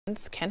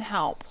can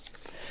help.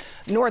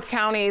 North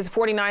County's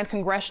 49th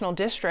Congressional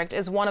District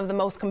is one of the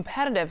most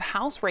competitive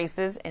House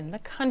races in the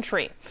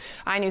country.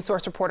 iNews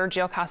Source reporter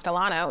Jill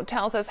Castellano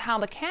tells us how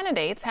the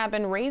candidates have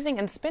been raising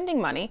and spending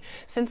money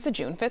since the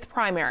June 5th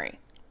primary.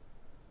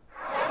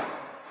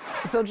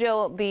 So,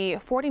 Jill, the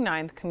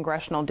 49th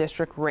Congressional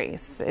District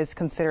race is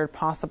considered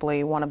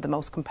possibly one of the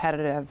most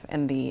competitive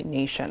in the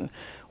nation,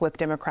 with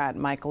Democrat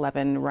Mike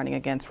Levin running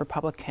against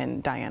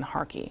Republican Diane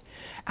Harkey.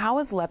 How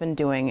is Levin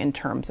doing in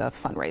terms of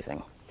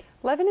fundraising?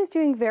 Levin is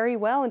doing very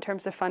well in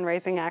terms of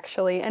fundraising,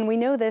 actually, and we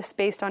know this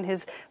based on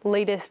his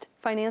latest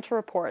financial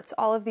reports.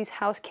 All of these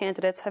House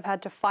candidates have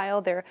had to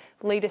file their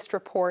latest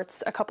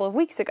reports a couple of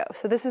weeks ago.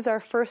 So this is our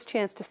first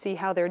chance to see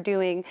how they're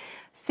doing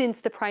since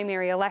the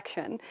primary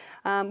election.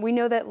 We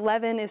know that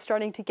Levin is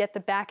starting to get the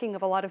backing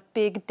of a lot of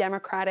big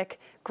Democratic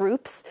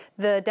groups.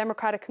 The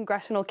Democratic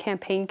Congressional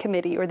Campaign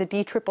Committee, or the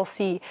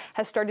DCCC,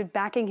 has started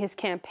backing his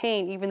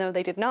campaign, even though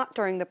they did not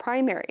during the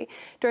primary.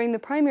 During the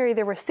primary,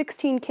 there were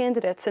 16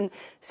 candidates and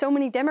so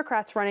many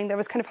Democrats running that it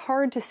was kind of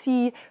hard to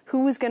see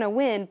who was going to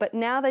win, but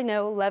now they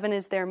know Levin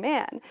is their man.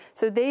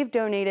 So they've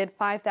donated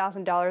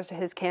 $5,000 to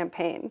his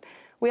campaign.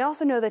 We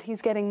also know that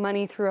he's getting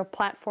money through a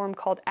platform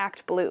called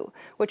Act Blue,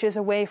 which is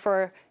a way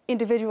for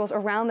individuals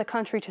around the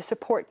country to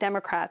support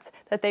Democrats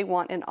that they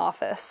want in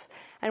office.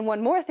 And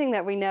one more thing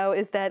that we know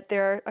is that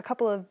there are a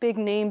couple of big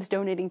names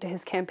donating to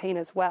his campaign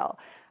as well.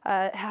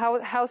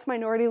 House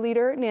Minority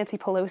Leader Nancy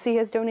Pelosi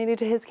has donated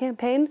to his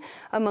campaign,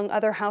 among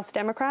other House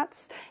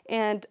Democrats.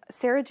 And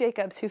Sarah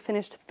Jacobs, who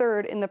finished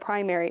third in the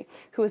primary,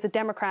 who is a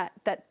Democrat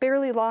that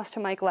barely lost to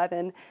Mike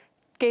Levin,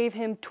 gave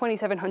him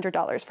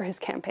 $2,700 for his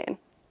campaign.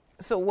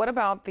 So what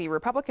about the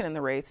Republican in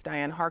the race,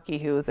 Diane Harkey,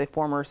 who is a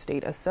former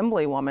state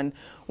assemblywoman?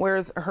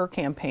 Where's her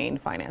campaign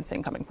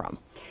financing coming from?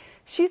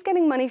 She's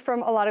getting money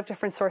from a lot of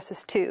different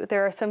sources, too.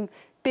 There are some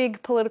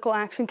big political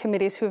action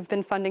committees who have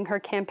been funding her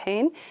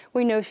campaign.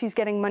 We know she's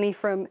getting money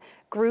from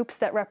groups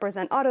that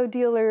represent auto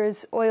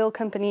dealers, oil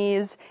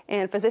companies,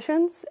 and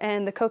physicians.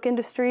 And the Koch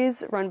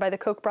industries, run by the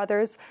Koch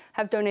brothers,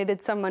 have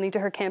donated some money to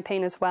her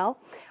campaign as well.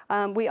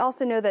 We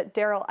also know that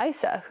Darrell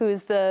Issa,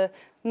 who's the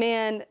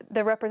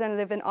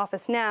representative in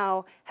office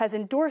now, has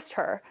endorsed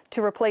her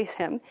to replace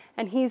him,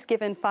 and he's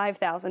given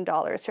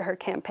 $5,000 to her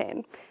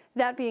campaign.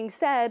 That being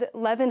said,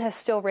 Levin has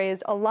still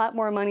raised a lot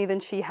more money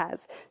than she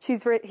has.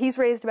 He's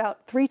raised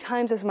about 3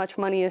 times as much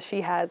money as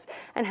she has,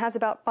 and has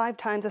about 5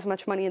 times as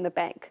much money in the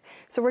bank.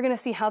 So we're going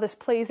to see how this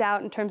plays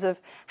out in terms of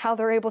how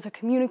they're able to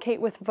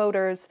communicate with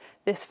voters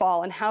this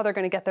fall and how they're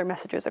going to get their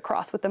messages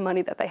across with the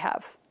money that they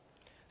have.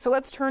 So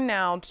let's turn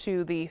now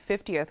to the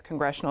 50th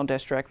Congressional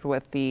District,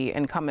 with the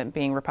incumbent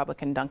being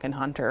Republican Duncan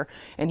Hunter,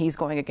 and he's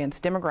going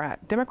against Democrat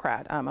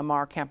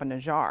Amar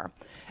Campa-Najjar.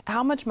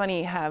 How much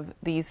money have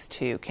these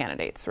two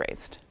candidates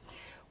raised?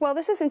 Well,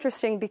 this is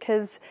interesting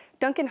because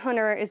Duncan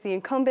Hunter is the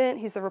incumbent,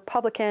 he's the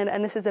Republican,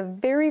 and this is a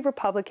very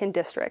Republican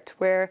district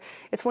where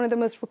it's one of the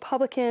most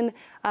Republican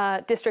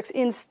districts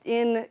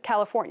in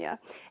California.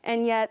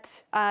 And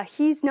yet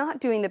he's not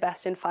doing the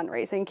best in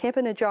fundraising.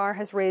 Campa-Najjar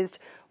has raised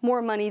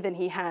more money than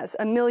he has,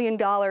 $1 million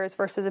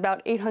versus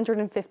about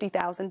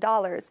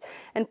 $850,000.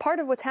 And part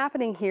of what's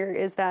happening here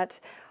is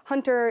that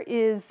Hunter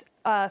is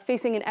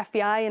facing an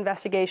FBI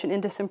investigation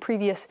into some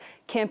previous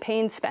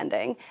campaign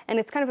spending, and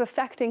it's kind of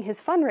affecting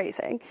his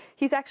fundraising.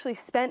 He's actually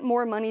spent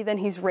more money than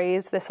he's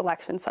raised this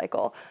election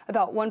cycle,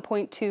 about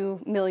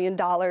 $1.2 million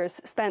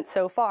spent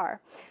so far.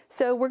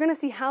 So we're going to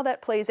see how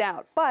that plays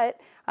out. But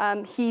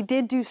he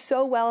did do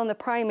so well in the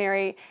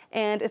primary,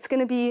 and it's going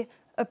to be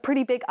a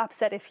pretty big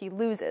upset if he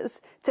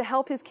loses. To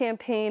help his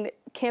campaign,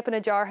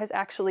 Campa-Najjar has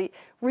actually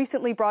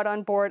recently brought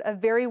on board a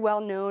very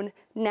well-known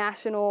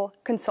national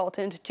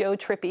consultant, Joe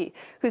Trippi,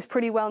 who's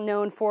pretty well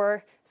known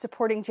for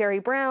supporting Jerry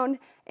Brown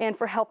and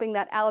for helping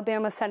that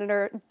Alabama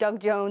Senator Doug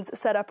Jones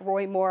upset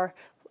Roy Moore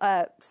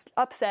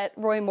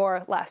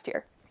last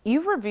year.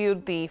 You've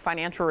reviewed the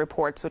financial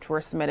reports which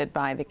were submitted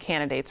by the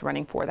candidates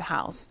running for the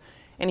House.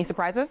 Any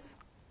surprises?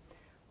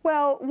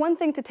 Well, one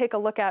thing to take a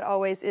look at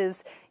always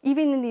is,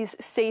 even in these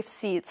safe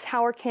seats,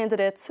 how are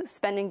candidates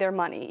spending their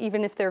money,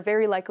 even if they're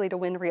very likely to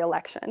win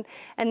re-election?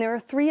 And there are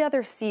 3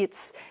 other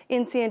seats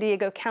in San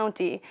Diego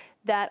County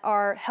that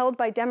are held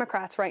by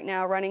Democrats right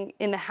now running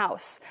in the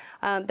House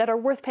that are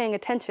worth paying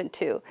attention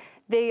to.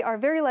 They are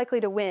very likely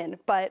to win,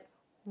 but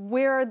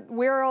where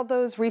are all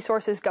those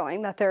resources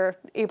going that they're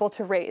able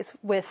to raise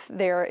with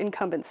their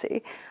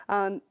incumbency?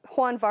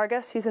 Juan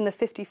Vargas, who's in the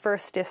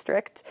 51st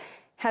District,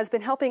 has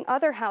been helping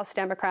other House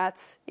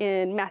Democrats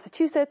in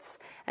Massachusetts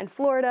and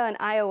Florida and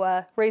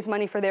Iowa raise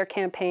money for their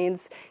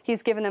campaigns.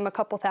 He's given them a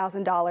couple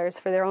 $1,000s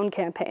for their own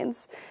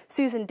campaigns.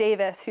 Susan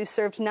Davis, who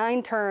served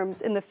 9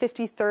 terms in the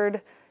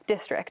 53rd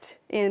District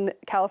in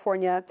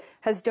California,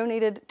 has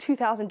donated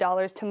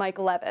 $2,000 to Mike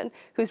Levin,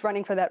 who's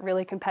running for that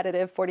really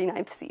competitive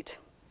 49th seat.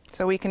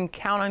 So we can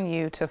count on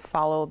you to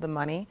follow the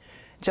money.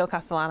 Jill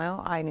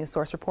Castellano, iNews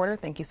Source reporter,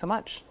 thank you so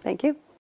much. Thank you.